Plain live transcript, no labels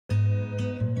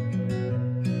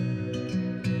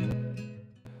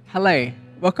Hello,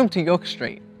 welcome to York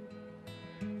Street.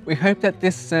 We hope that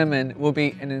this sermon will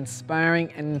be an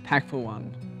inspiring and impactful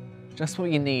one, just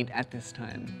what you need at this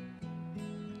time.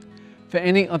 For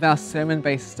any of our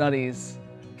sermon-based studies,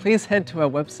 please head to our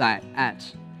website at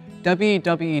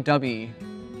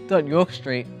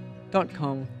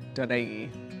www.yorkstreet.com.au.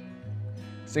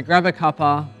 So grab a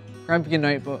cuppa, grab your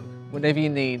notebook, whatever you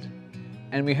need,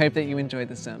 and we hope that you enjoy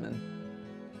the sermon.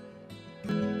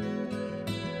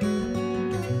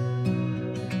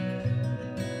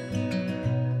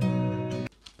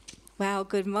 Well,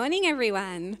 good morning,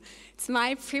 everyone. It's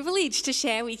my privilege to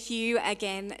share with you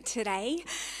again today.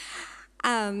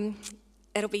 It'll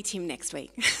be Tim next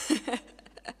week.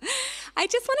 I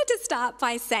just wanted to start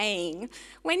by saying,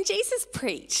 when Jesus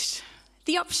preached,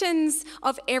 the options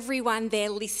of everyone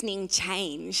there listening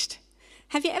changed.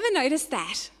 Have you ever noticed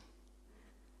that?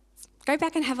 Go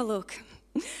back and have a look.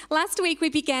 Last week we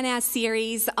began our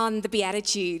series on the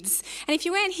Beatitudes, and if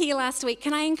you weren't here last week,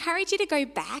 can I encourage you to go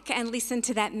back and listen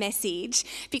to that message,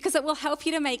 because it will help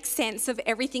you to make sense of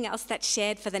everything else that's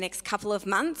shared for the next couple of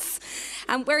months.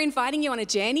 We're inviting you on a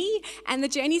journey, and the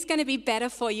journey's going to be better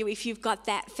for you if you've got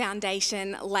that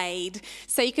foundation laid.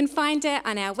 So you can find it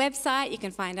on our website, you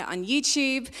can find it on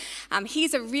YouTube.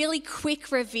 Here's a really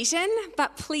quick revision,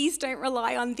 but please don't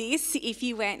rely on this if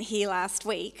you weren't here last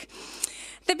week.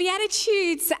 The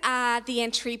Beatitudes are the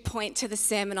entry point to the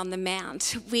Sermon on the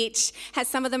Mount, which has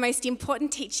some of the most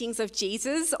important teachings of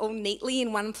Jesus all neatly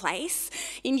in one place.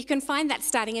 And you can find that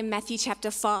starting in Matthew chapter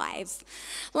 5.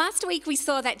 Last week we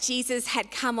saw that Jesus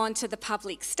had come onto the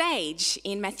public stage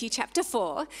in Matthew chapter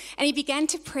 4, and he began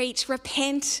to preach,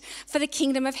 "Repent, for the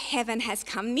kingdom of heaven has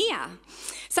come near."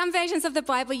 Some versions of the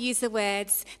Bible use the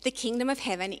words, "The kingdom of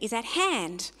heaven is at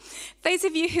hand." Those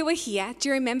of you who were here, do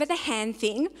you remember the hand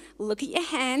thing? Look at your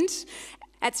hand.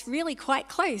 It's really quite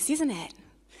close, isn't it?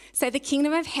 So the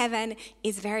kingdom of heaven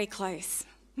is very close.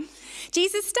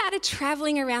 Jesus started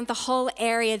traveling around the whole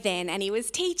area then, and he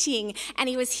was teaching and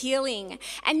he was healing,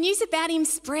 and news about him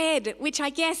spread, which I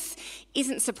guess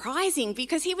isn't surprising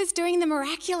because he was doing the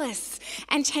miraculous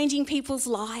and changing people's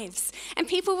lives, and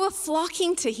people were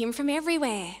flocking to him from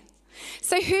everywhere.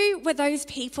 So who were those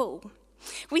people?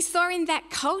 We saw in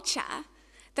that culture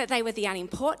that they were the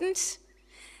unimportant,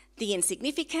 the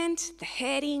insignificant, the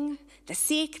hurting, the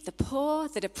sick, the poor,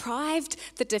 the deprived,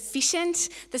 the deficient,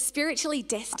 the spiritually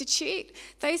destitute,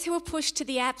 those who were pushed to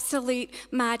the absolute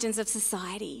margins of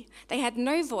society. They had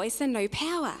no voice and no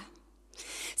power.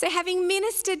 So having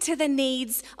ministered to the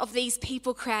needs of these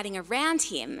people crowding around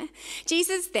him,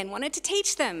 Jesus then wanted to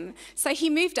teach them. So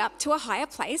he moved up to a higher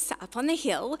place, up on the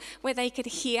hill, where they could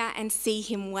hear and see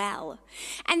him well.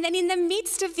 And then in the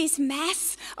midst of this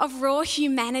mass of raw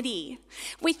humanity,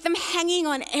 with them hanging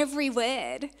on every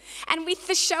word, and with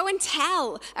the show and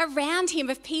tell around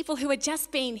him of people who had just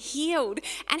been healed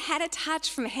and had a touch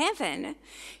from heaven,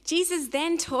 Jesus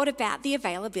then taught about the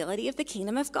availability of the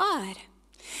kingdom of God.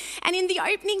 And in the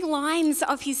opening lines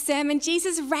of his sermon,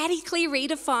 Jesus radically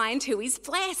redefined who is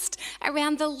blessed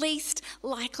around the least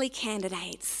likely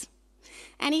candidates.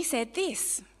 And he said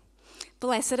this: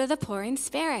 "Blessed are the poor in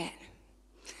spirit.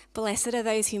 Blessed are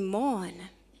those who mourn.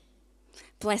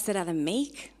 Blessed are the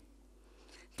meek.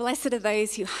 Blessed are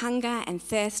those who hunger and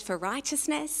thirst for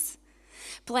righteousness.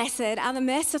 Blessed are the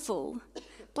merciful.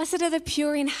 Blessed are the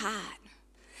pure in heart.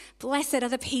 Blessed are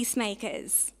the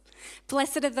peacemakers.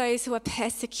 Blessed are those who are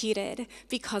persecuted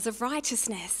because of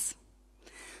righteousness."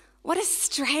 What a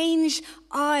strange,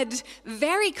 odd,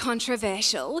 very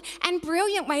controversial and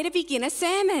brilliant way to begin a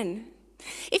sermon.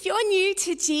 If you're new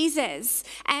to Jesus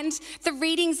and the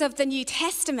readings of the New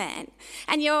Testament,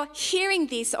 and you're hearing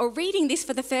this or reading this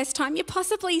for the first time, you're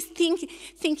possibly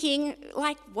thinking,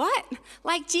 like, what?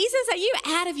 Like, Jesus, are you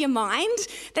out of your mind?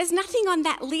 There's nothing on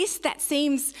that list that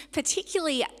seems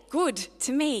particularly good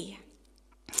to me.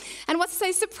 And what's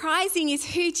so surprising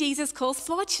is who Jesus calls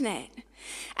fortunate.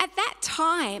 At that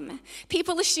time,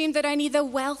 people assumed that only the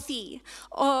wealthy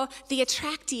or the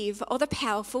attractive or the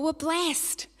powerful were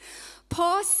blessed.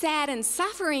 Poor, sad and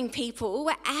suffering people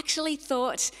were actually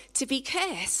thought to be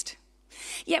cursed.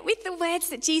 Yet with the words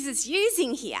that Jesus is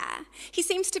using here, he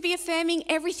seems to be affirming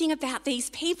everything about these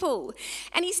people.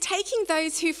 And he's taking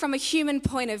those who, from a human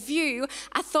point of view,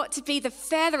 are thought to be the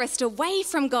furthest away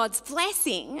from God's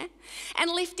blessing,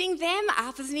 and lifting them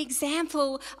up as an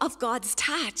example of God's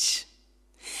touch.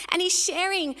 And he's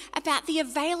sharing about the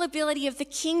availability of the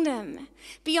kingdom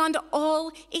beyond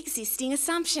all existing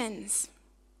assumptions.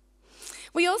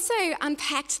 We also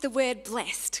unpacked the word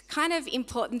blessed. Kind of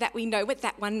important that we know what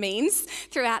that one means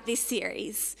throughout this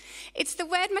series. It's the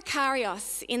word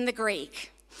makarios in the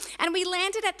Greek. And we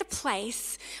landed at the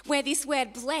place where this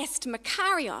word blessed,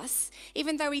 makarios,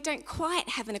 even though we don't quite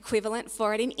have an equivalent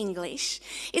for it in English,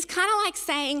 is kind of like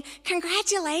saying,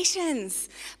 congratulations,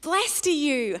 blessed are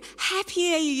you,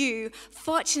 happy are you,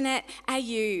 fortunate are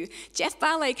you. Jeff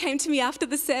Barlow came to me after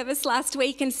the service last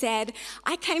week and said,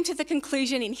 I came to the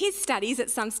conclusion in his studies at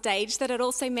some stage that it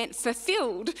also meant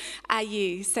fulfilled are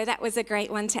you. So that was a great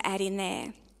one to add in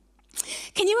there.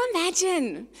 Can you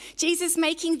imagine Jesus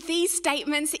making these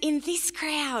statements in this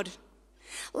crowd,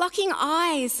 locking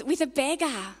eyes with a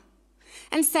beggar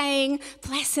and saying,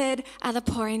 blessed are the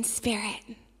poor in spirit,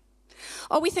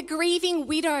 or with a grieving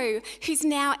widow who's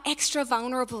now extra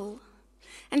vulnerable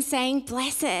and saying,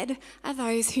 blessed are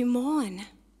those who mourn.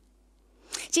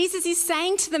 Jesus is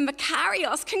saying to them,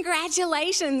 makarios,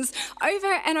 congratulations,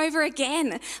 over and over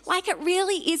again, like it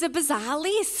really is a bizarre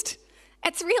list.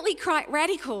 It's really quite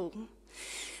radical.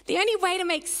 The only way to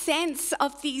make sense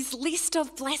of these list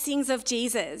of blessings of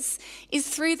Jesus is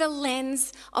through the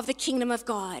lens of the kingdom of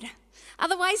God.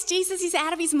 Otherwise, Jesus is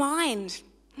out of his mind.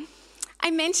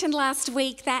 I mentioned last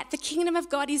week that the kingdom of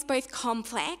God is both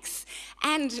complex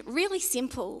and really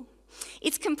simple.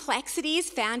 Its complexity is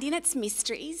found in its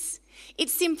mysteries,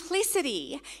 its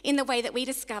simplicity in the way that we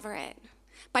discover it,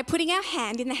 by putting our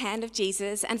hand in the hand of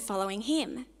Jesus and following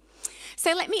him.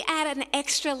 So let me add an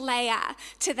extra layer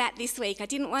to that this week. I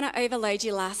didn't want to overload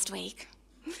you last week.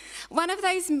 One of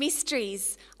those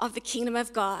mysteries of the kingdom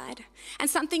of God, and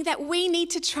something that we need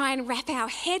to try and wrap our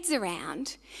heads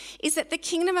around, is that the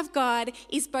kingdom of God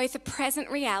is both a present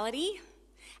reality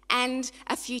and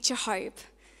a future hope.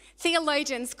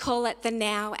 Theologians call it the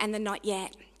now and the not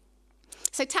yet.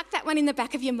 So tuck that one in the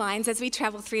back of your minds as we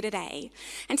travel through today.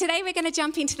 And today we're going to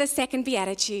jump into the second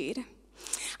beatitude.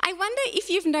 I wonder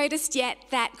if you've noticed yet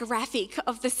that graphic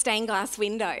of the stained glass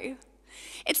window.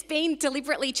 It's been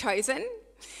deliberately chosen.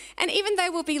 And even though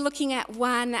we'll be looking at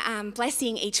one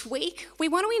blessing each week, we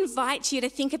want to invite you to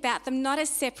think about them not as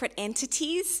separate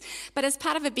entities, but as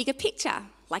part of a bigger picture,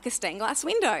 like a stained glass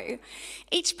window.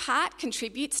 Each part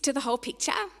contributes to the whole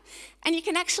picture, and you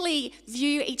can actually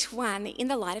view each one in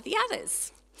the light of the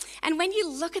others. And when you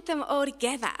look at them all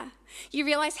together, you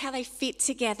realise how they fit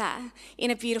together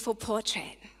in a beautiful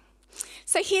portrait.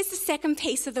 So here's the second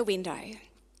piece of the window.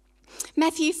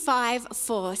 Matthew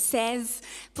 5:4 says,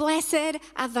 blessed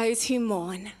are those who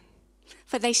mourn,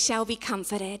 for they shall be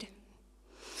comforted.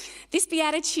 This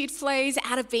beatitude flows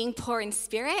out of being poor in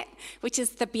spirit, which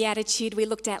is the beatitude we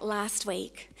looked at last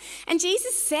week. And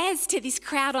Jesus says to this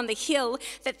crowd on the hill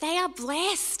that they are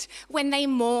blessed when they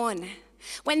mourn,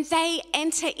 when they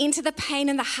enter into the pain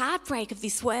and the heartbreak of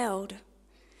this world.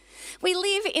 We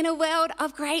live in a world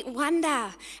of great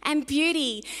wonder and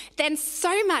beauty. There's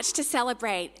so much to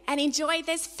celebrate and enjoy.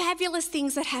 There's fabulous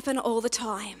things that happen all the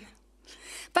time.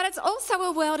 But it's also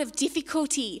a world of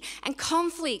difficulty and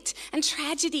conflict and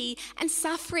tragedy and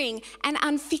suffering and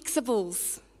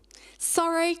unfixables.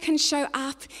 Sorrow can show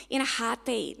up in a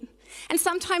heartbeat. And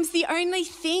sometimes the only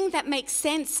thing that makes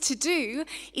sense to do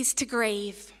is to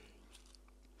grieve.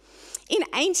 In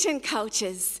ancient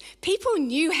cultures, people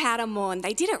knew how to mourn.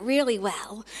 They did it really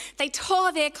well. They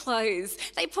tore their clothes.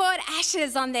 They poured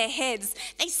ashes on their heads.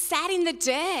 They sat in the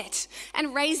dirt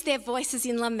and raised their voices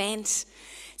in lament.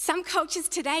 Some cultures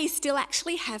today still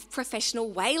actually have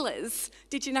professional wailers.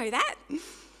 Did you know that?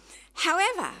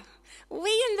 However,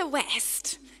 we in the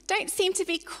West don't seem to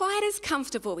be quite as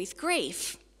comfortable with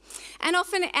grief. And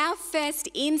often our first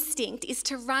instinct is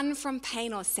to run from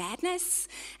pain or sadness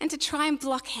and to try and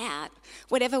block out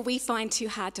whatever we find too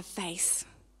hard to face.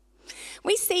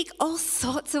 We seek all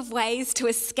sorts of ways to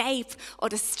escape or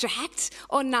distract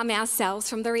or numb ourselves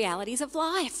from the realities of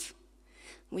life.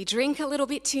 We drink a little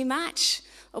bit too much,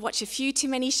 or watch a few too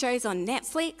many shows on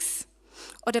Netflix,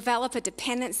 or develop a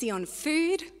dependency on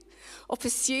food, or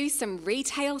pursue some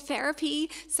retail therapy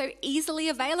so easily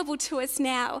available to us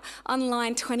now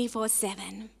online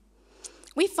 24/7.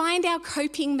 We find our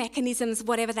coping mechanisms,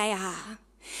 whatever they are,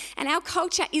 and our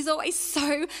culture is always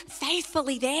so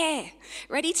faithfully there,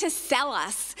 ready to sell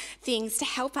us things to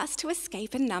help us to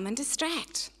escape and numb and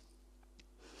distract.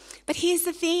 But here's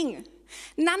the thing,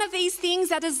 none of these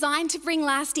things are designed to bring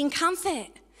lasting comfort.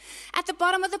 At the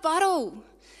bottom of the bottle,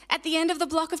 at the end of the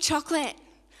block of chocolate,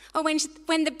 or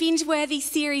when the binge-worthy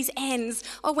series ends,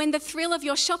 or when the thrill of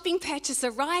your shopping purchase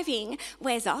arriving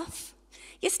wears off,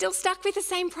 you're still stuck with the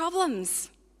same problems.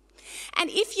 And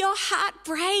if your heart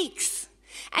breaks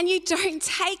and you don't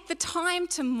take the time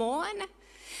to mourn,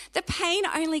 the pain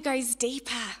only goes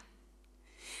deeper.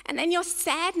 And then your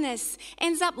sadness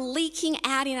ends up leaking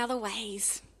out in other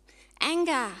ways.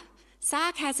 Anger,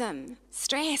 sarcasm,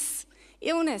 stress,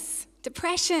 illness,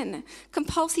 depression,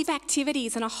 compulsive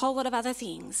activities, and a whole lot of other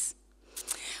things.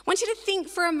 I want you to think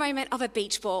for a moment of a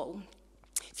beach ball.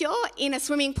 If you're in a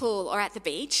swimming pool or at the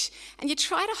beach and you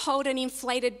try to hold an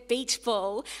inflated beach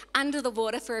ball under the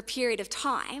water for a period of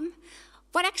time,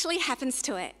 what actually happens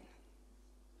to it?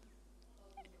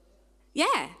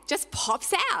 Yeah, just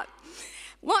pops out.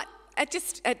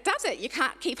 It does it. You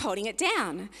can't keep holding it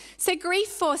down. So grief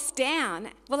forced down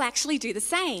will actually do the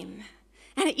same.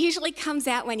 And it usually comes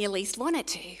out when you least want it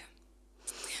to.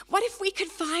 What if we could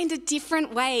find a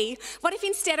different way? What if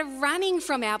instead of running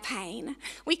from our pain,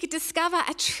 we could discover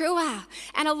a truer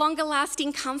and a longer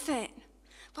lasting comfort?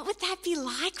 What would that be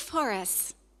like for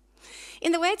us?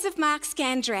 In the words of Mark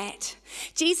Scandrett,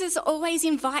 Jesus always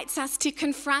invites us to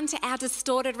confront our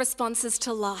distorted responses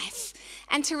to life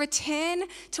and to return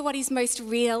to what is most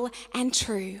real and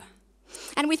true.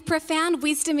 And with profound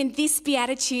wisdom in this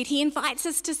beatitude, he invites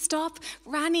us to stop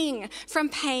running from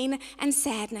pain and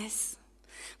sadness.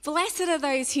 Blessed are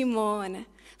those who mourn,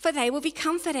 for they will be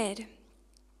comforted.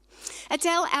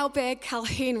 Adele Alberg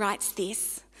Calhoun writes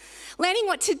this: learning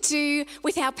what to do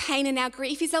with our pain and our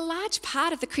grief is a large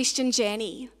part of the Christian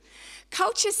journey.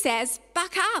 Culture says,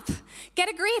 buck up, get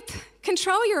a grip,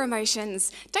 control your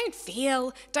emotions, don't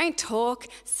feel, don't talk,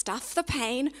 stuff the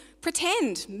pain,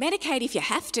 pretend, medicate if you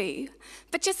have to,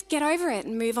 but just get over it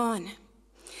and move on.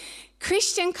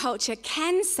 Christian culture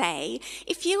can say,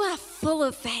 if you are full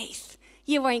of faith,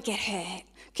 you won't get hurt,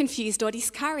 confused or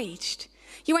discouraged.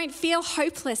 You won't feel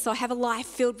hopeless or have a life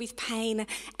filled with pain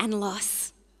and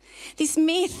loss. This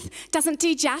myth doesn't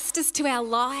do justice to our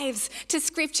lives, to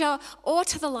Scripture, or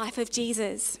to the life of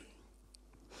Jesus.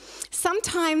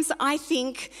 Sometimes I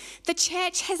think the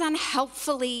church has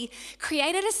unhelpfully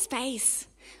created a space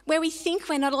where we think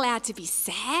we're not allowed to be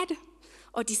sad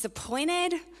or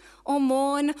disappointed or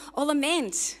mourn or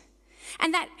lament.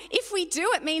 And that if we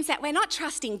do, it means that we're not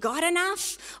trusting God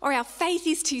enough, or our faith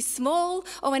is too small,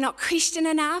 or we're not Christian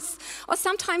enough, or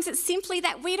sometimes it's simply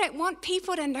that we don't want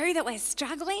people to know that we're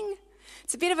struggling.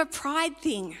 It's a bit of a pride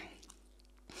thing.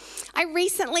 I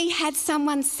recently had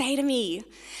someone say to me,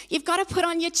 you've got to put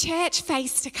on your church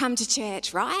face to come to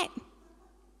church, right?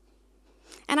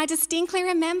 And I distinctly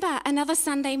remember another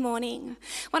Sunday morning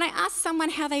when I asked someone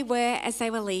how they were as they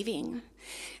were leaving.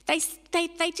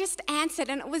 They just answered,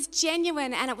 and it was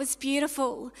genuine and it was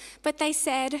beautiful. But they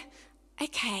said,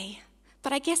 okay,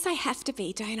 but I guess I have to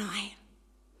be, don't I?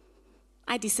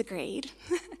 I disagreed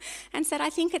and said, I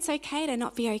think it's okay to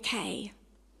not be okay.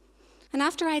 And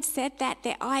after I'd said that,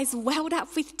 their eyes welled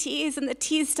up with tears and the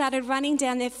tears started running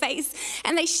down their face,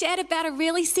 and they shared about a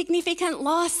really significant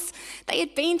loss they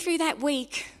had been through that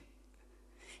week.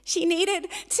 She needed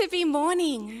to be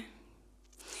mourning.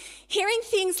 Hearing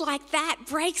things like that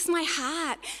breaks my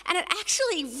heart, and it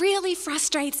actually really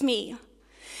frustrates me,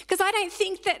 because I don't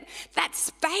think that that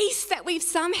space that we've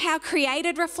somehow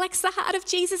created reflects the heart of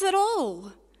Jesus at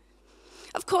all.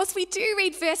 Of course, we do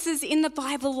read verses in the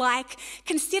Bible like,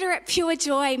 consider it pure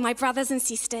joy, my brothers and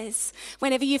sisters,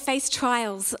 whenever you face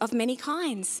trials of many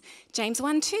kinds. James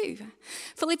 1:2.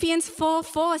 Philippians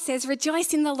 4:4 says,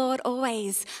 rejoice in the Lord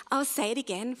always. I'll say it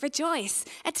again, rejoice.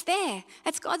 It's there.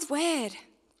 It's God's word.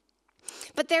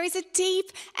 But there is a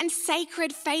deep and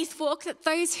sacred faith walk that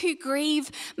those who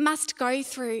grieve must go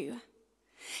through.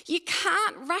 You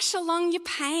can't rush along your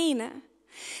pain.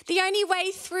 The only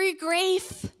way through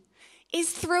grief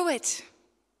is through it.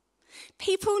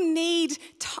 People need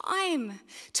time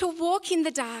to walk in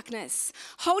the darkness,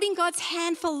 holding God's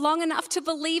hand for long enough to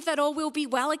believe that all will be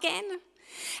well again.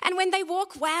 And when they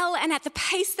walk well and at the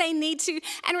pace they need to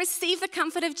and receive the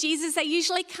comfort of Jesus, they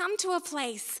usually come to a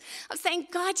place of saying,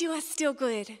 God, you are still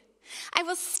good. I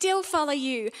will still follow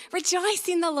you. Rejoice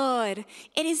in the Lord.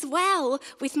 It is well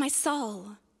with my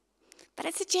soul. But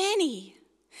it's a journey.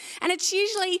 And it's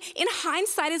usually in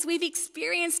hindsight as we've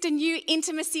experienced a new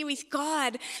intimacy with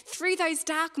God through those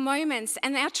dark moments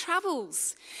and our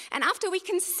troubles. And after we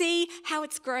can see how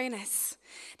it's grown us,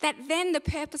 that then the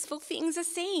purposeful things are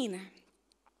seen.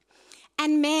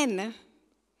 And men,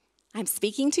 I'm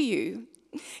speaking to you,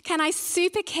 can I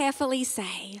super carefully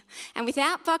say, and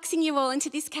without boxing you all into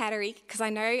this category, because I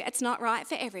know it's not right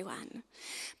for everyone,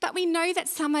 but we know that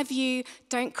some of you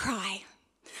don't cry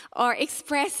or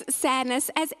express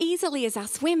sadness as easily as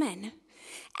us women.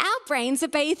 Our brains are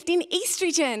bathed in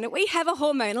estrogen. We have a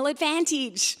hormonal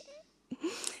advantage. It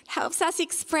helps us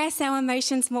express our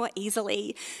emotions more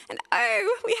easily. And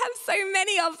oh, we have so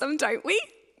many of them, don't we?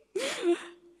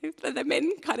 The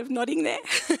men kind of nodding there.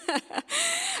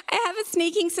 I have a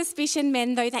sneaking suspicion,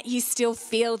 men, though, that you still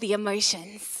feel the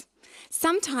emotions.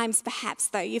 Sometimes, perhaps,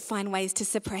 though, you find ways to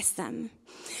suppress them.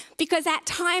 Because at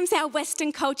times our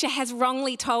Western culture has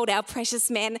wrongly told our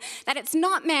precious men that it's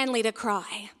not manly to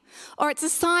cry, or it's a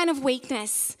sign of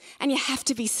weakness and you have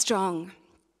to be strong.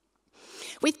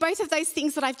 With both of those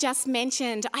things that I've just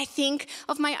mentioned, I think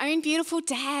of my own beautiful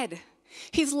dad,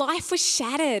 whose life was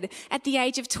shattered at the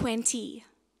age of 20.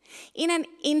 In an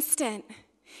instant,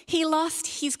 he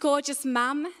lost his gorgeous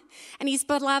mum and his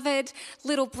beloved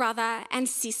little brother and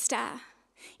sister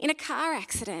in a car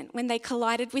accident when they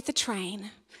collided with a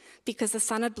train because the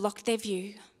sun had blocked their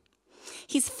view.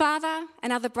 His father,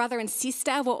 another brother and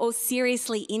sister were all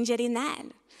seriously injured in that.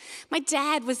 My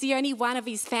dad was the only one of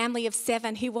his family of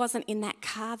 7 who wasn't in that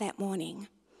car that morning.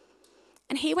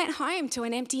 And he went home to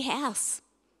an empty house.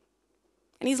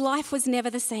 And his life was never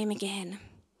the same again.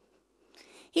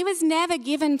 He was never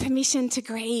given permission to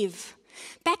grieve.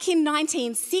 Back in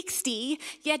 1960,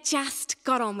 you just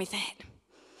got on with it.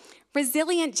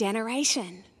 Resilient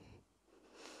generation.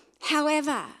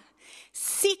 However,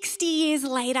 60 years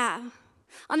later,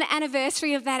 on the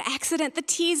anniversary of that accident, the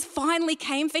tears finally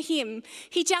came for him.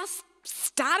 He just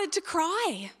started to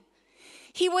cry.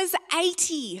 He was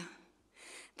 80.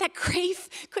 That grief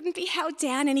couldn't be held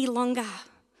down any longer.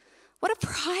 What a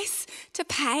price to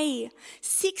pay.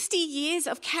 60 years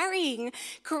of carrying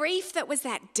grief that was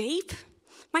that deep.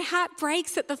 My heart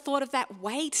breaks at the thought of that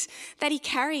weight that he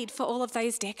carried for all of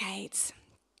those decades.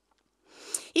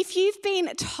 If you've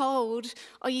been told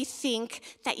or you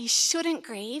think that you shouldn't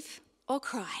grieve or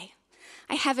cry,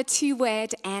 I have a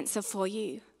 2-word answer for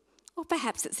you. Or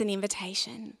perhaps it's an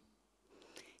invitation.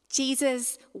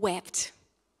 Jesus wept.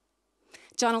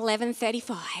 John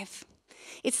 11:35.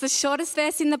 It's the shortest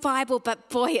verse in the Bible, but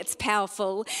boy, it's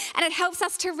powerful. And it helps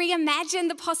us to reimagine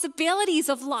the possibilities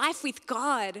of life with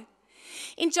God.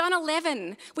 In John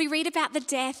 11, we read about the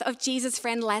death of Jesus'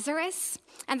 friend Lazarus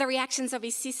and the reactions of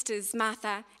his sisters,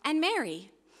 Martha and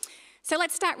Mary. So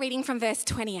let's start reading from verse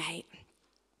 28.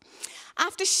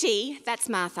 After she, that's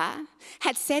Martha,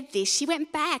 had said this, she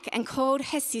went back and called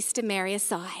her sister Mary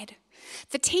aside.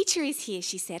 "The teacher is here,"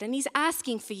 she said, "and he's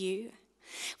asking for you."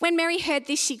 When Mary heard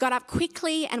this, she got up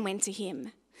quickly and went to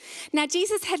him. Now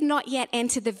Jesus had not yet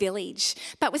entered the village,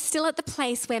 but was still at the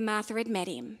place where Martha had met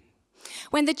him.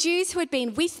 When the Jews who had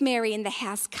been with Mary in the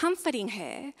house comforting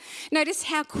her noticed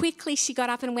how quickly she got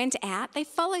up and went out, they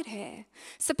followed her,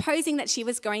 supposing that she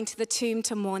was going to the tomb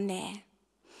to mourn there.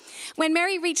 When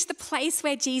Mary reached the place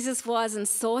where Jesus was and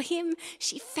saw him,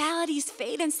 she fell at his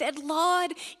feet and said,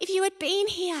 "Lord, if you had been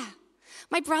here,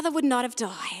 my brother would not have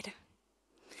died."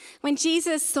 When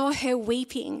Jesus saw her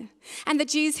weeping, and the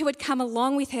Jews who had come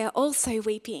along with her also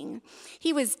weeping,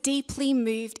 he was deeply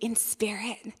moved in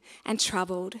spirit and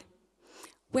troubled.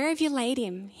 "Where have you laid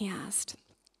him?" he asked.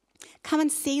 "Come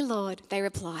and see, Lord," they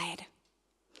replied.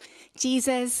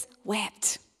 Jesus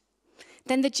wept.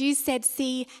 Then the Jews said,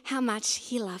 "See how much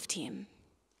he loved him."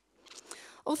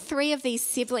 All 3 of these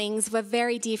siblings were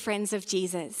very dear friends of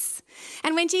Jesus.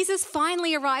 And when Jesus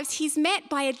finally arrives, he's met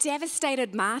by a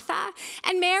devastated Martha,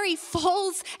 and Mary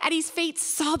falls at his feet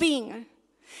sobbing.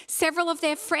 Several of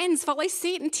their friends follow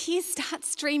suit and tears start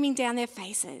streaming down their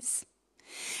faces.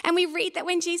 And we read that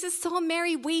when Jesus saw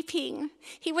Mary weeping,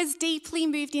 he was deeply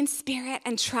moved in spirit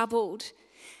and troubled.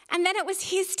 And then it was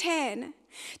his turn.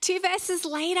 2 verses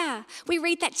later, we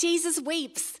read that Jesus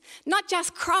weeps, not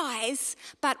just cries,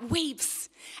 but weeps.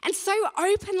 And so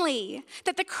openly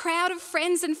that the crowd of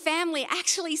friends and family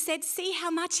actually said, "See how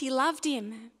much he loved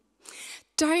him."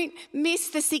 Don't miss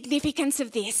the significance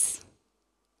of this.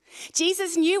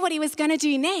 Jesus knew what he was going to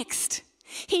do next.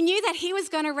 He knew that he was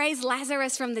going to raise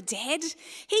Lazarus from the dead.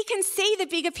 He can see the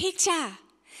bigger picture.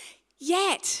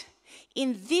 Yet,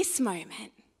 in this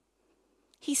moment,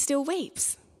 he still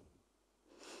weeps.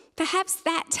 Perhaps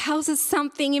that tells us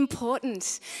something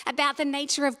important about the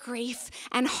nature of grief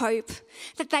and hope,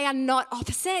 that they are not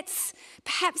opposites.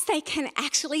 Perhaps they can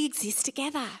actually exist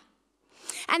together.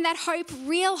 And that hope,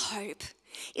 real hope,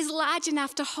 is large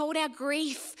enough to hold our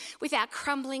grief without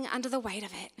crumbling under the weight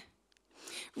of it.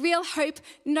 Real hope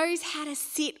knows how to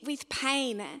sit with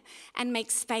pain and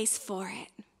make space for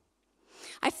it.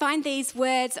 I find these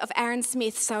words of Aaron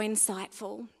Smith so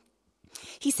insightful.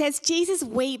 He says, Jesus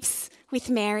weeps with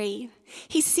Mary.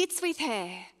 He sits with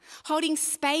her, holding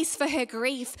space for her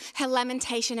grief, her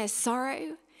lamentation, her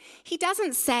sorrow. He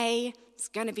doesn't say, "It's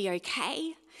going to be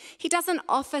okay." He doesn't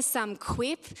offer some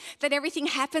quip that everything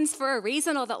happens for a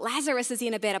reason or that Lazarus is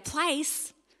in a better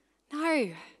place.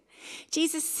 No,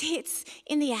 Jesus sits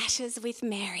in the ashes with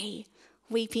Mary,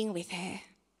 weeping with her.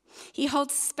 He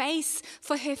holds space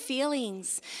for her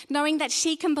feelings, knowing that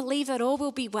she can believe that all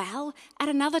will be well at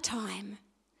another time.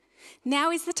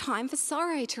 Now is the time for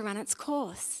sorrow to run its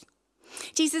course.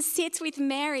 Jesus sits with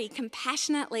Mary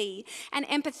compassionately and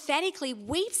empathetically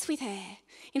weeps with her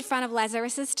in front of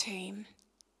Lazarus' tomb.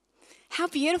 How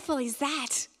beautiful is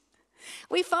that?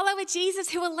 We follow a Jesus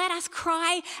who will let us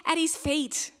cry at his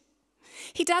feet.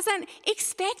 He doesn't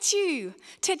expect you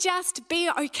to just be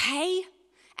okay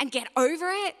and get over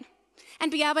it and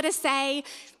be able to say,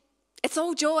 it's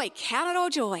all joy, count it all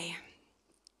joy.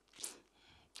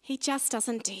 He just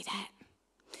doesn't do that.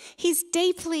 He's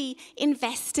deeply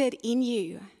invested in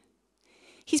you.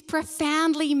 He's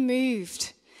profoundly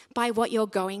moved by what you're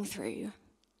going through.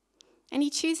 And he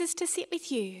chooses to sit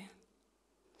with you.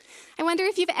 I wonder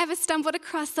if you've ever stumbled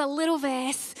across a little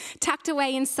verse tucked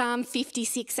away in Psalm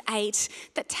 56:8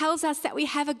 that tells us that we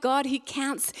have a God who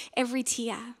counts every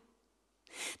tear.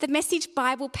 The Message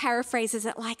Bible paraphrases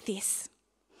it like this: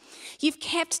 "You've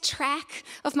kept track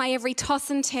of my every toss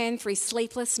and turn through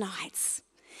sleepless nights.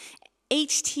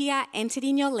 Each tear entered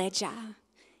in your ledger,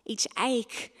 each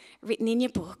ache written in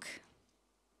your book."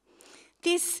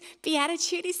 This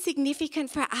beatitude is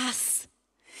significant for us.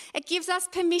 It gives us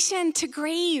permission to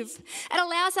grieve. It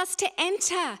allows us to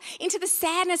enter into the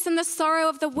sadness and the sorrow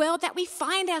of the world that we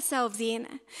find ourselves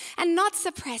in and not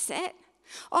suppress it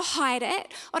or hide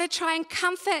it or to try and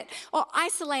comfort or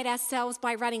isolate ourselves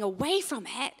by running away from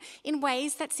it in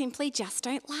ways that simply just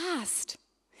don't last.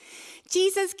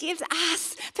 Jesus gives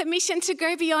us permission to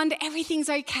go beyond everything's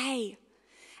okay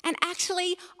and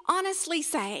actually honestly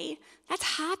say, that's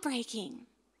heartbreaking,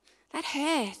 that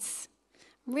hurts,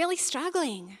 I'm really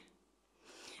struggling.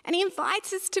 And he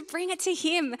invites us to bring it to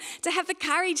him, to have the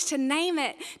courage to name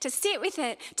it, to sit with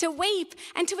it, to weep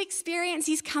and to experience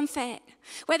his comfort.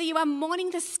 Whether you are mourning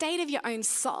the state of your own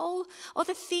soul or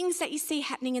the things that you see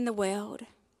happening in the world.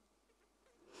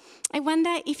 I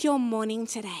wonder if you're mourning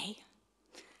today.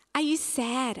 Are you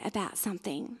sad about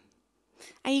something?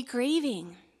 Are you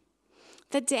grieving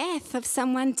the death of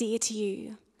someone dear to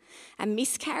you? A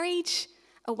miscarriage,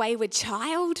 a wayward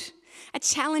child, a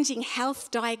challenging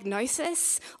health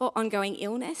diagnosis or ongoing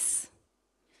illness,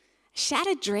 a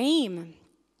shattered dream,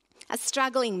 a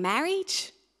struggling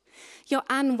marriage, your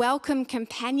unwelcome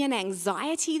companion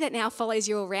anxiety that now follows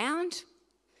you around,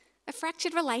 a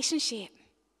fractured relationship,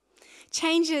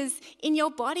 changes in your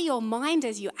body or mind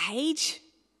as you age,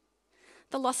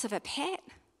 the loss of a pet,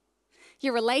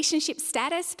 your relationship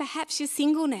status, perhaps your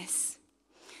singleness,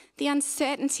 the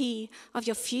uncertainty of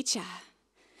your future,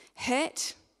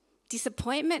 hurt,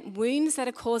 disappointment, wounds that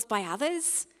are caused by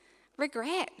others,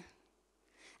 regret,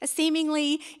 a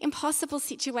seemingly impossible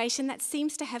situation that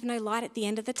seems to have no light at the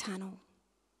end of the tunnel,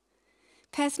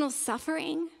 personal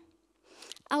suffering,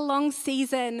 a long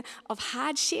season of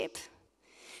hardship.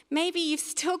 Maybe you've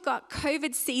still got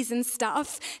COVID season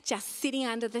stuff just sitting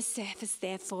under the surface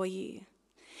there for you.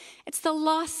 It's the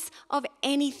loss of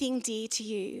anything dear to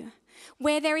you.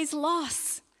 Where there is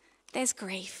loss, there's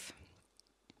grief.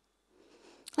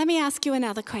 Let me ask you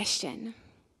another question.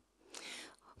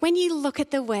 When you look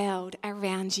at the world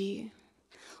around you,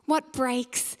 what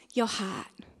breaks your heart?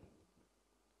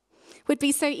 Would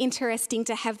be so interesting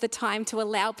to have the time to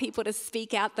allow people to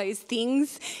speak out those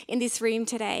things in this room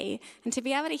today and to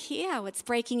be able to hear what's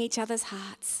breaking each other's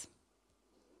hearts.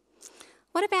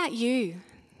 What about you?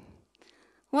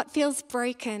 What feels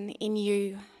broken in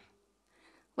you?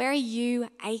 Where are you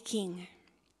aching?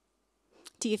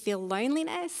 Do you feel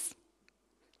loneliness?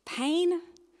 Pain,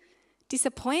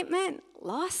 disappointment,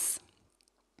 loss?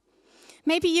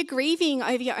 Maybe you're grieving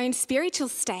over your own spiritual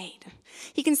state.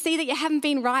 You can see that you haven't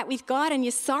been right with God and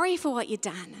you're sorry for what you've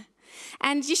done.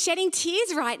 And you're shedding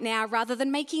tears right now rather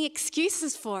than making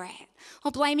excuses for it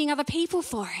or blaming other people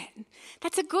for it.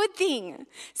 That's a good thing.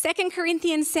 2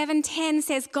 Corinthians 7:10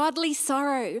 says, "Godly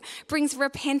sorrow brings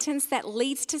repentance that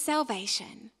leads to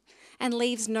salvation and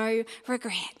leaves no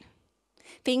regret."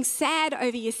 Being sad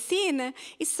over your sin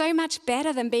is so much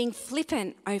better than being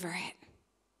flippant over it.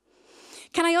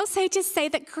 Can I also just say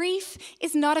that grief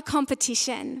is not a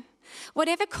competition?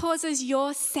 Whatever causes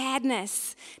your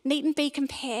sadness needn't be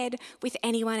compared with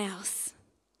anyone else.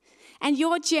 And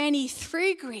your journey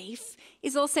through grief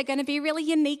is also going to be really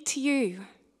unique to you.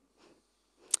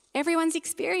 Everyone's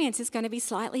experience is going to be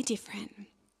slightly different.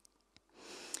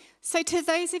 So to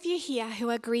those of you here who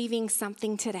are grieving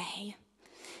something today,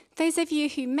 those of you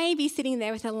who may be sitting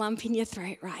there with a lump in your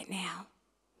throat right now,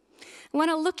 I want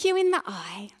to look you in the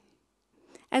eye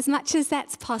as much as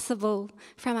that's possible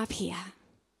from up here.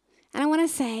 And I want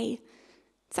to say,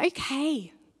 it's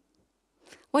okay.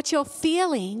 What you're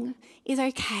feeling is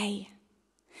okay.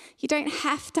 You don't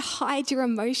have to hide your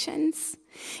emotions.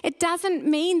 It doesn't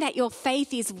mean that your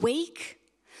faith is weak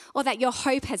or that your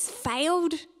hope has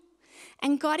failed.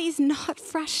 And God is not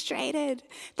frustrated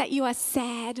that you are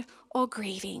sad or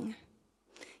grieving.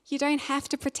 You don't have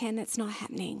to pretend it's not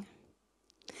happening.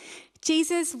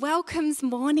 Jesus welcomes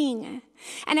mourning.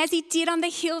 And as he did on the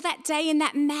hill that day in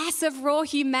that mass of raw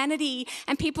humanity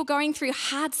and people going through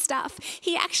hard stuff,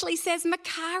 he actually says,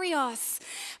 Makarios,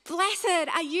 blessed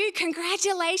are you,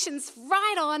 congratulations,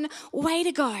 right on, way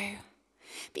to go.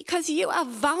 Because you are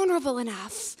vulnerable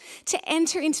enough to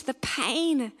enter into the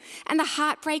pain and the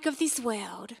heartbreak of this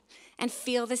world and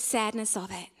feel the sadness of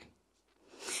it.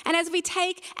 And as we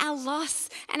take our loss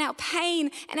and our pain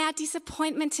and our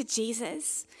disappointment to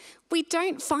Jesus, we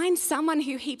don't find someone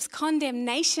who heaps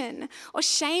condemnation or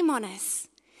shame on us.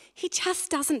 He just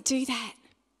doesn't do that.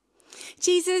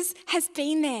 Jesus has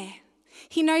been there.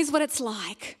 He knows what it's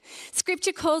like.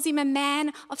 Scripture calls him a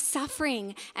man of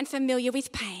suffering and familiar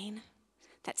with pain.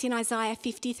 That's in Isaiah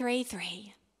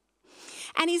 53:3.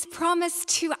 And his promise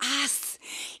to us,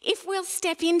 if we'll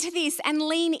step into this and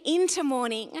lean into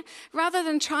mourning, rather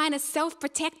than trying to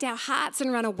self-protect our hearts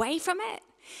and run away from it,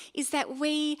 is that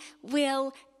we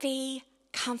will be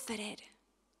comforted.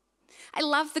 I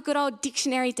love the good old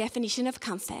dictionary definition of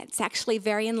comfort. It's actually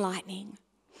very enlightening.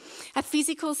 A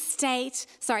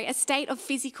state of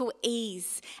physical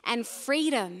ease and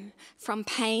freedom from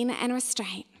pain and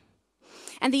restraint,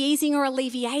 and the easing or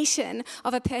alleviation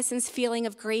of a person's feeling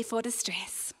of grief or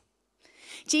distress.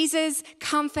 Jesus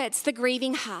comforts the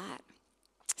grieving heart.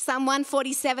 Psalm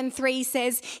 147:3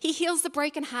 says, he heals the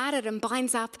brokenhearted and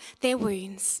binds up their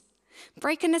wounds.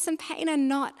 Brokenness and pain are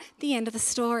not the end of the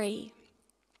story.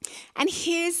 And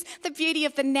here's the beauty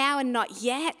of the now and not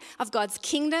yet of God's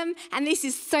kingdom, and this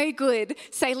is so good,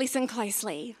 so listen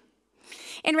closely.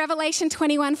 In Revelation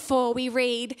 21:4, we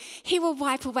read, he will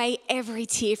wipe away every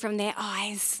tear from their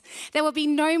eyes. There will be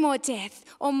no more death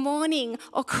or mourning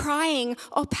or crying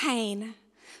or pain,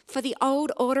 for the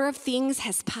old order of things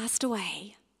has passed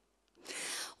away.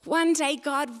 One day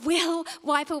God will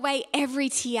wipe away every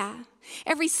tear.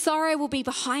 Every sorrow will be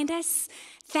behind us.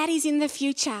 That is in the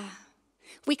future.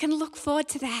 We can look forward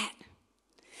to that.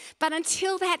 But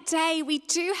until that day, we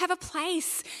do have a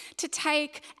place to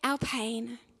take our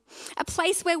pain. A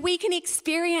place where we can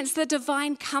experience the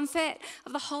divine comfort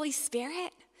of the Holy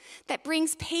Spirit that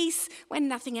brings peace when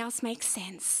nothing else makes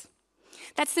sense.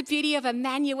 That's the beauty of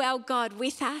Emmanuel, God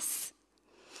with us,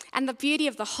 and the beauty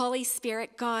of the Holy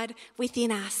Spirit, God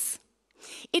within us.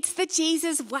 It's the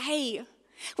Jesus way.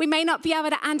 We may not be able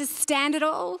to understand it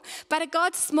all, but a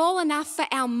God small enough for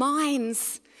our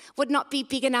minds would not be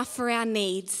big enough for our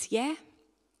needs, yeah?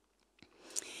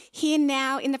 Here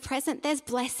now in the present, there's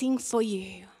blessing for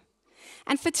you.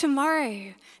 And for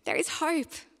tomorrow, there is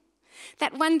hope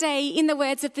that one day, in the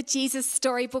words of the Jesus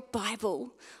Storybook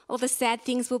Bible, all the sad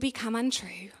things will become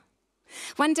untrue.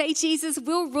 One day, Jesus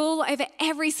will rule over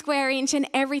every square inch and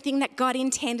everything that God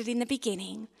intended in the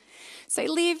beginning. So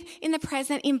live in the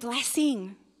present in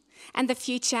blessing and the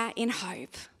future in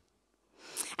hope.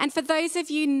 And for those of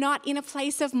you not in a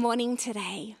place of mourning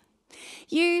today,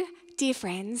 you, dear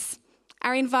friends,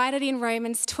 are invited in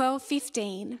Romans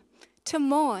 12:15 to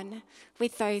mourn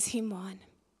with those who mourn.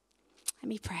 Let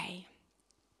me pray.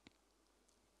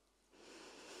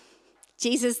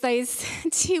 Jesus, those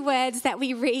two words that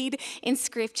we read in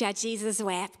Scripture, Jesus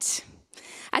wept,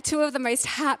 are two of the most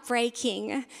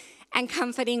heartbreaking and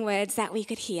comforting words that we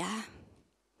could hear,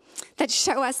 that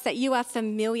show us that you are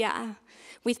familiar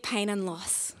with pain and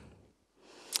loss.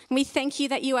 And we thank you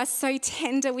that you are so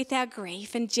tender with our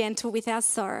grief and gentle with our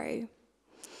sorrow,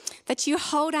 that you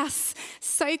hold us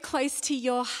so close to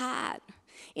your heart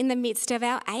in the midst of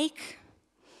our ache.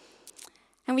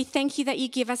 And we thank you that you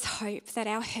give us hope that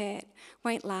our hurt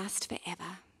won't last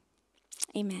forever.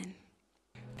 Amen.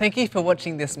 Thank you for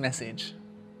watching this message.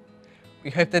 We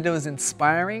hope that it was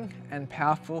inspiring and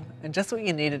powerful and just what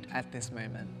you needed at this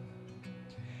moment.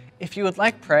 If you would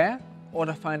like prayer or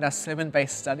to find our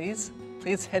sermon-based studies,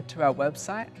 please head to our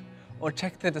website or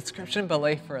check the description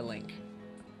below for a link.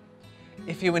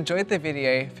 If you enjoyed the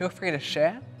video, feel free to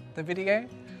share the video,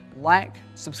 like,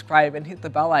 subscribe and hit the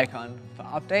bell icon for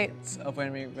updates of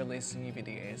when we release new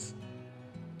videos.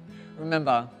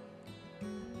 Remember,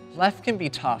 life can be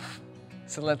tough,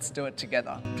 so let's do it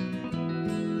together.